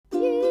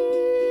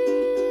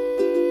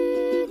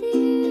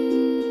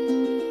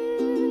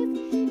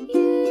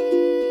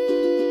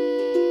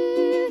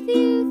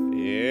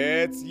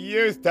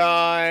Youth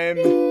time!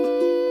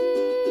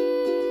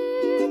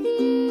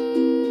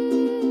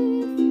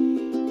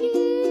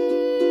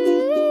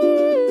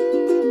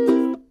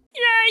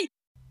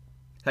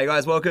 Hey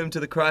guys, welcome to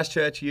the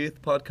Christchurch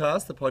Youth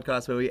Podcast, the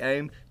podcast where we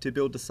aim to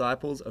build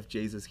disciples of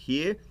Jesus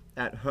here,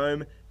 at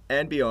home,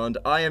 and beyond.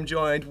 I am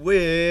joined by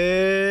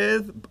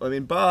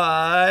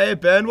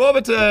Ben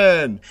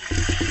Warburton.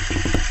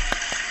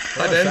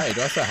 Hi, Ben.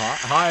 Do I say hi?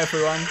 Hi,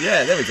 everyone.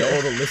 Yeah, there we go. To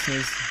all the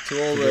listeners,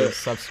 To all the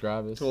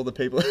subscribers, to all the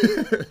people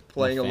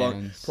playing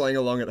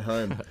along at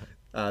home.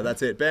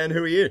 That's it. Ben,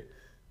 who are you?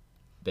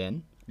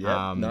 Ben.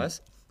 Yeah,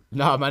 nice.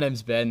 No, my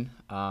name's Ben.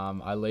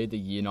 I lead the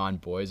Year 9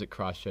 boys at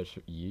Christchurch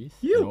Youth,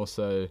 You. and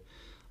also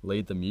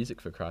lead the music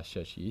for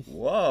Christchurch Youth.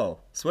 Whoa,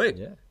 sweet.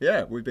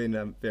 Yeah. We've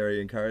been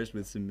very encouraged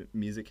with some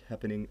music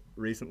happening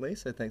recently,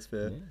 so thanks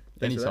for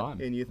that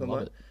Anytime. in Youth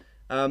Love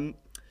Online.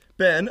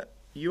 Ben,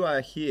 you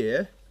are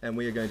here, and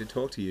we are going to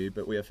talk to you,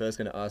 but we are first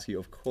going to ask you,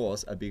 of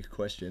course, a big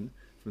question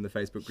from the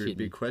Facebook group,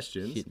 Big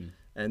Questions. Hit me.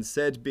 And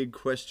said big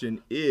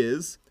question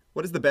is,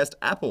 what is the best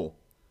apple?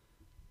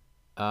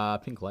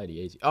 Pink Lady,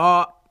 easy.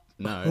 Oh,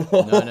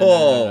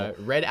 no.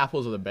 Red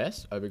apples are the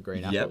best over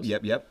green apples.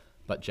 Yep.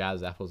 But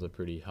jazz apples are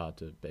pretty hard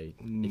to beat.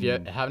 If you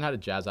haven't had a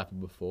jazz apple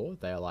before,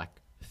 they are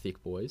like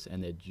thick boys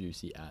and they're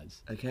juicy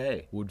as.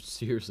 Okay. Would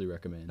seriously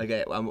recommend.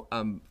 Okay,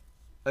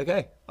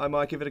 okay. I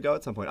might give it a go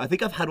at some point. I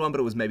think I've had one,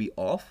 but it was maybe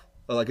off.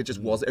 Or like it just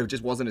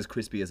wasn't as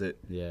crispy as it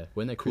Yeah,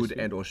 when they're could crispy.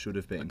 and or should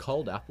have been. A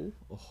cold apple?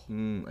 Oh,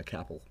 A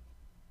capple.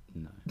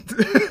 no.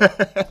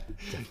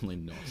 Definitely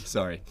not.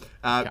 Sorry.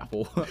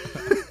 Apple.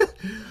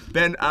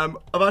 Ben, I've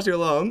asked you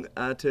along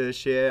to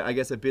share, I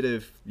guess, a bit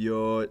of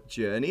your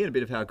journey and a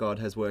bit of how God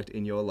has worked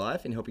in your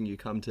life in helping you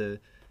come to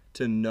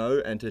know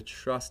and to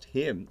trust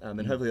Him.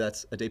 And hopefully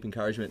that's a deep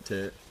encouragement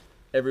to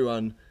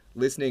everyone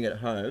listening at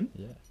home.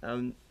 Yeah.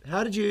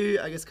 How did you,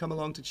 I guess, come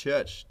along to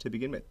church to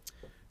begin with?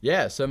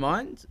 Yeah, so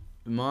my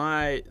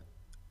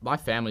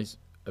family's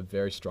a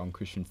very strong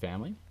Christian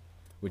family,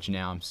 which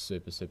now I'm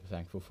super, super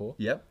thankful for.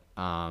 Yep.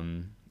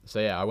 So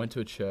yeah, I went to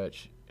a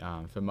church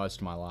for most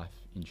of my life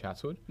in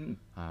Chatswood,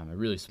 a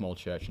really small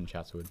church in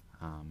Chatswood,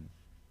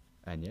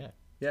 and yeah.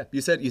 Yeah.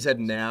 You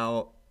said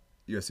now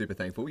you're super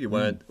thankful. You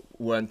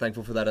weren't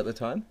thankful for that at the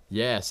time?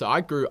 Yeah, so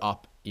I grew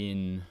up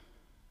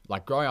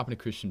growing up in a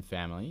Christian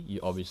family,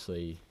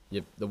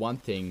 the one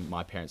thing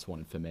my parents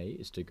wanted for me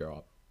is to grow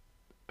up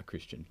a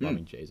Christian,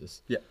 loving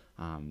Jesus. Yeah.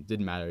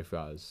 Didn't matter if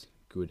I was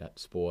good at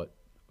sport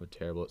or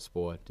terrible at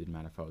sport. Didn't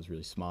matter if I was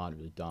really smart,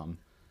 really dumb.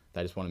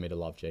 They just wanted me to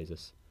love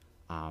Jesus.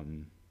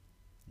 And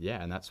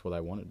that's what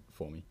they wanted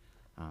for me.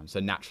 So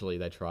naturally,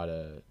 they tried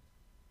to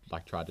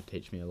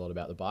teach me a lot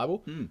about the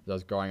Bible as I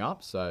was growing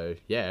up. So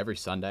yeah, every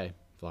Sunday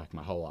for like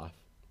my whole life,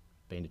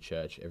 been to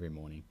church every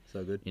morning.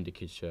 So good. Into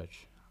kids'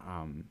 church.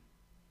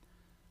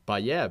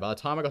 But yeah, by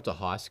the time I got to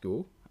high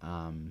school,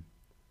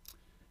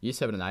 year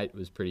 7 and 8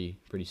 was pretty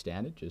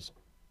standard, just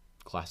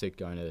classic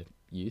going to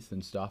youth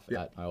and stuff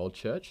at my old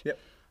church. Yep.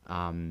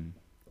 And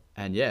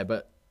yeah,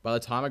 but by the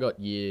time I got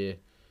year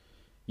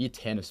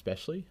 10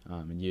 especially,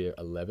 and year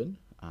 11,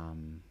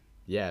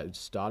 it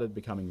started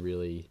becoming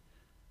really,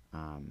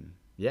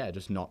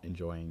 just not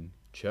enjoying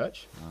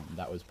church.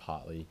 That was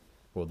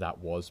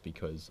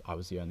because I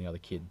was the only other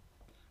kid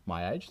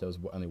my age. There was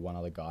only one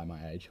other guy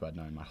my age who I'd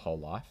known my whole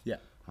life. Yeah.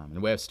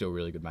 And we're still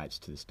really good mates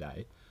to this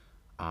day.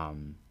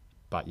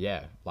 But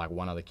yeah, like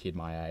one other kid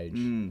my age.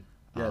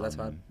 Yeah, that's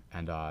hard.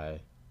 And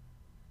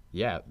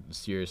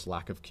serious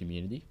lack of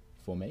community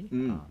for me.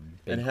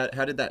 And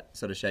how did that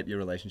sort of shape your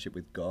relationship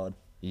with God?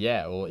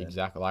 Yeah, well,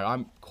 exactly. Like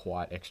I'm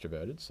quite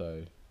extroverted,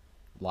 so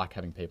like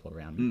having people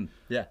around me.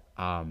 Yeah.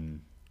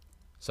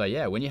 So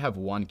yeah, when you have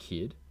one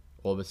kid,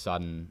 all of a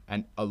sudden,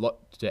 and a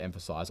lot to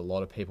emphasize, a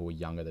lot of people were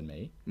younger than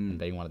me, and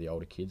being one of the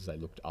older kids, they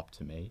looked up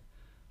to me.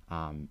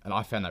 And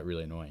I found that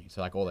really annoying.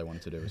 So like all they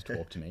wanted to do was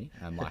talk to me,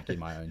 and like in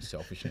my own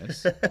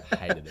selfishness,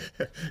 hated it.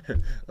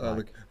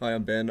 Look, hi,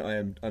 I'm Ben.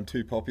 I'm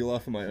too popular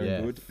for my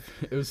own good.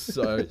 It was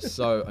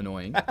so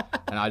annoying,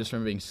 and I just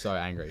remember being so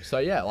angry. So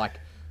yeah, like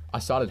I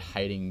started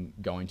hating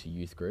going to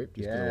youth group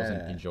just because I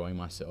wasn't enjoying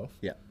myself.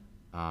 Yeah.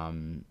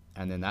 And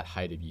then that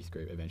hate of youth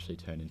group eventually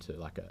turned into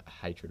like a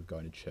hatred of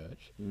going to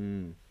church,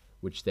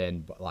 which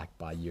then like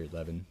by year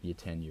 10,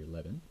 year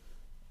 11,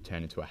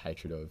 turned into a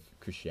hatred of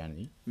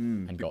Christianity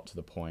and got to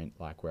the point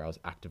like where I was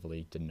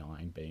actively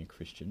denying being a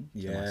Christian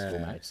to my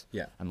schoolmates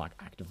and like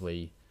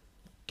actively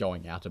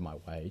going out of my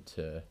way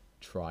to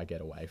try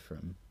get away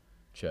from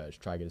church,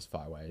 try get as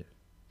far away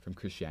from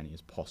Christianity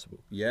as possible.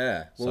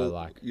 Yeah. Well, so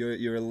like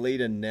you're a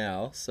leader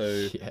now,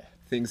 so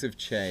things have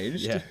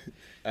changed.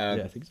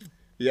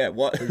 Yeah.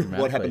 What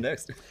happened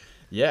next?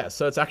 Yeah,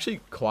 so it's actually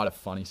quite a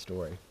funny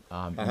story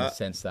in the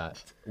sense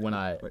that when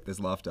I... Wait, there's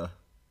laughter.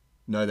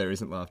 No, there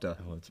isn't laughter.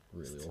 Oh, it's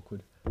really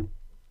awkward.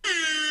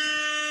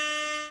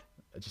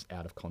 Just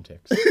out of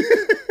context.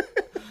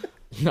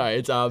 No,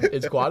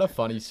 it's quite a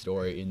funny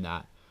story in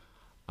that.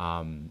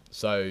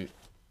 So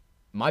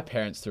my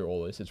parents, through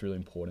all this, it's really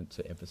important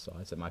to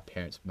emphasize that my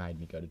parents made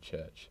me go to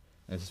church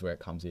And this is where it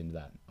comes into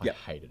that. I Yep.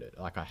 hated it.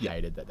 Like, I Yep.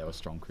 hated that there were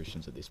strong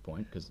Christians at this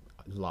point, because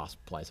the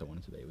last place I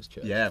wanted to be was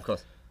church. Yeah, of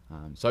course.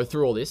 So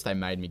through all this, they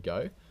made me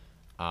go.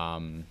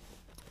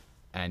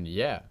 And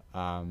yeah,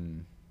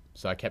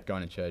 so I kept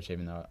going to church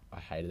even though I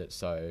hated it.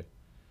 So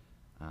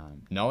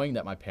knowing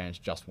that my parents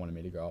just wanted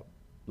me to grow up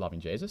loving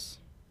Jesus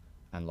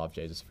and love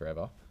Jesus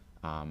forever,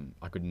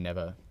 I could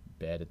never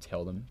bear to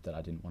tell them that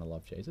I didn't want to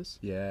love Jesus.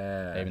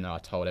 Yeah. Even though I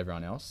told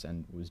everyone else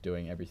and was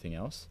doing everything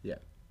else. Yeah.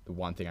 The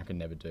one thing I could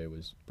never do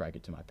was break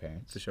it to my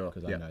parents. For sure,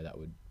 Because yeah. I know that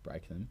would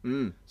break them.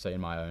 Mm. So in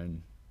my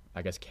own,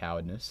 I guess,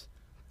 cowardness,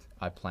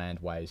 I planned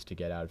ways to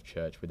get out of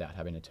church without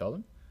having to tell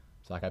them.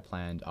 So like I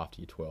planned after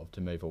year 12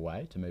 to move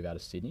away, to move out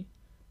of Sydney,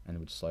 and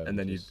would slowly. And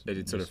then just,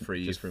 it'd sort of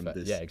free you from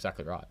this Yeah,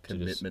 exactly right. To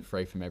commitment. just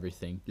free from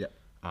everything. Yep.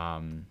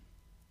 And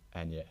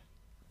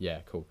yeah,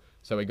 cool.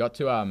 So we got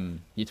to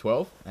year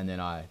 12, and then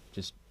I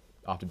just,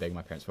 after begging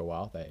my parents for a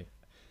while, they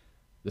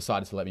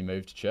decided to let me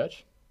move to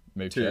church.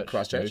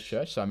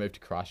 Christchurch. So I moved to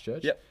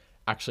Christchurch. Yep.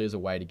 Actually, as a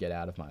way to get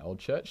out of my old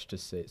church,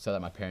 so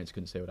that my parents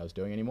couldn't see what I was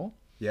doing anymore.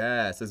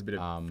 Yeah, so there's a bit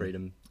of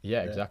freedom.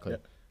 Yeah, exactly.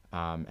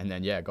 yeah. And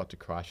then I got to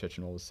Christchurch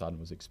and all of a sudden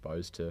was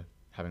exposed to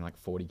having like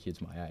 40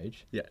 kids my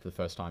age for the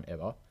first time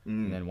ever.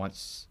 And then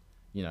once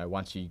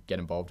you get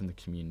involved in the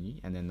community,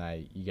 and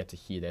then you get to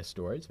hear their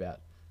stories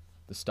about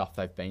the stuff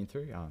they've been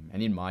through.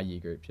 And in my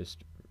year group,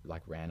 just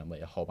like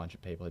randomly, a whole bunch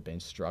of people had been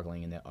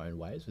struggling in their own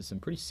ways with some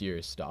pretty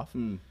serious stuff.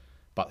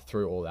 But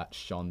through all that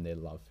shone their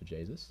love for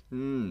Jesus.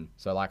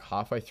 So like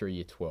halfway through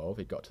year 12,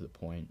 it got to the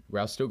point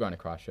where I was still going to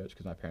Christchurch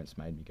because my parents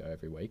made me go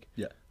every week.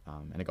 Yeah.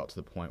 And it got to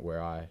the point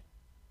where I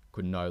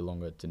could no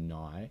longer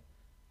deny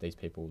these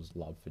people's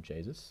love for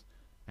Jesus.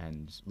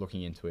 And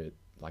looking into it,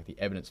 like the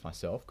evidence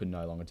myself could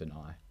no longer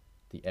deny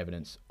the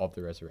evidence of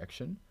the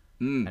resurrection.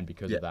 And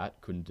because of that,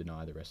 couldn't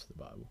deny the rest of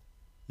the Bible.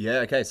 Yeah,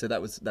 okay, so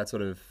that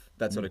sort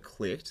of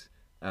clicked.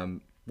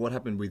 What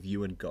happened with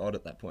you and God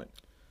at that point?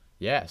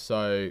 Yeah,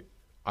 so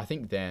I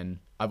think then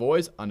I've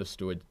always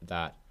understood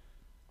that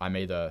I'm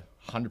either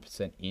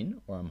 100%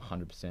 in or I'm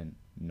 100%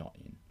 not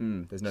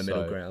in. There's no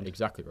middle ground.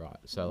 Exactly right.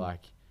 So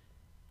like,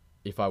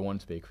 if I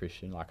wanted to be a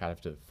Christian, like I'd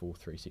have to full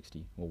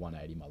 360 or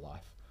 180 my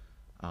life,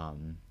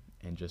 and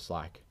just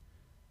like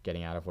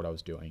getting out of what I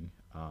was doing,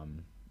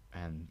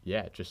 and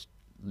yeah, just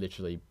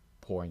literally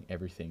pouring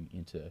everything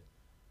into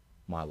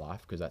my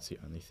life because that's the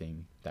only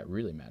thing that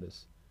really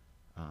matters.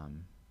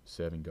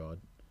 Serving God,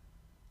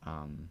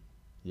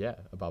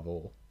 above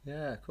all.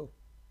 Yeah, cool.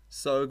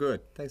 So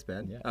good. Thanks,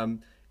 Ben. Yeah.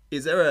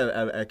 Is there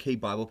a key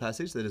Bible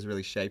passage that has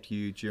really shaped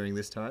you during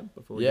this time?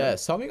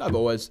 Something I've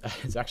always,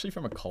 it's actually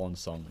from a Colin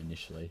song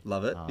initially.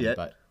 Love it.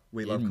 But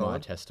we love in my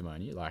Colin.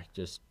 testimony,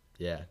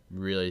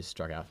 really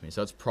struck out for me.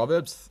 So it's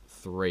Proverbs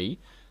 3,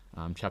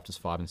 chapters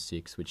 5 and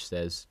 6, which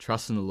says,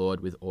 "Trust in the Lord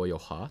with all your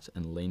heart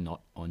and lean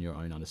not on your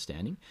own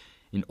understanding.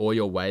 In all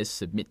your ways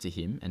submit to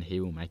him and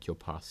he will make your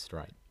path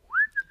straight."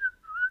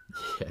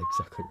 Yeah,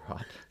 exactly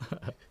right.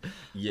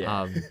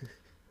 Yeah.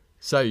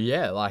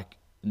 Like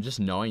just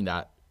knowing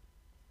that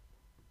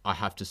I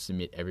have to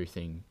submit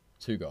everything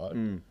to God.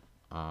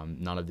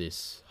 None of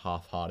this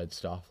half-hearted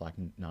stuff, like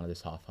none of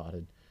this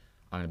half-hearted,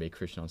 I'm going to be a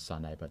Christian on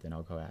Sunday, but then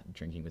I'll go out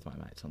drinking with my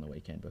mates on the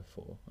weekend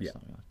before or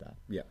something like that.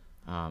 Yeah.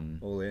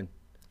 All in.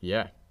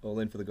 Yeah, All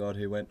in for the God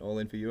who went all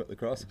in for you at the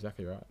cross.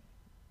 exactly right.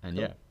 And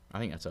Cool. I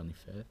think that's only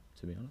fair,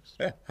 to be honest.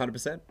 Yeah,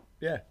 100%.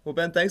 Yeah. Well,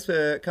 Ben, thanks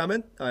for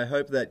coming. I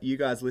hope that you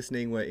guys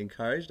listening were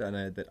encouraged. I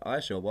know that I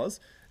sure was.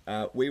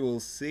 We will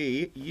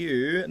see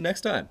you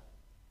next time.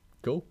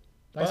 Cool.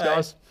 Thanks, Bye.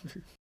 guys.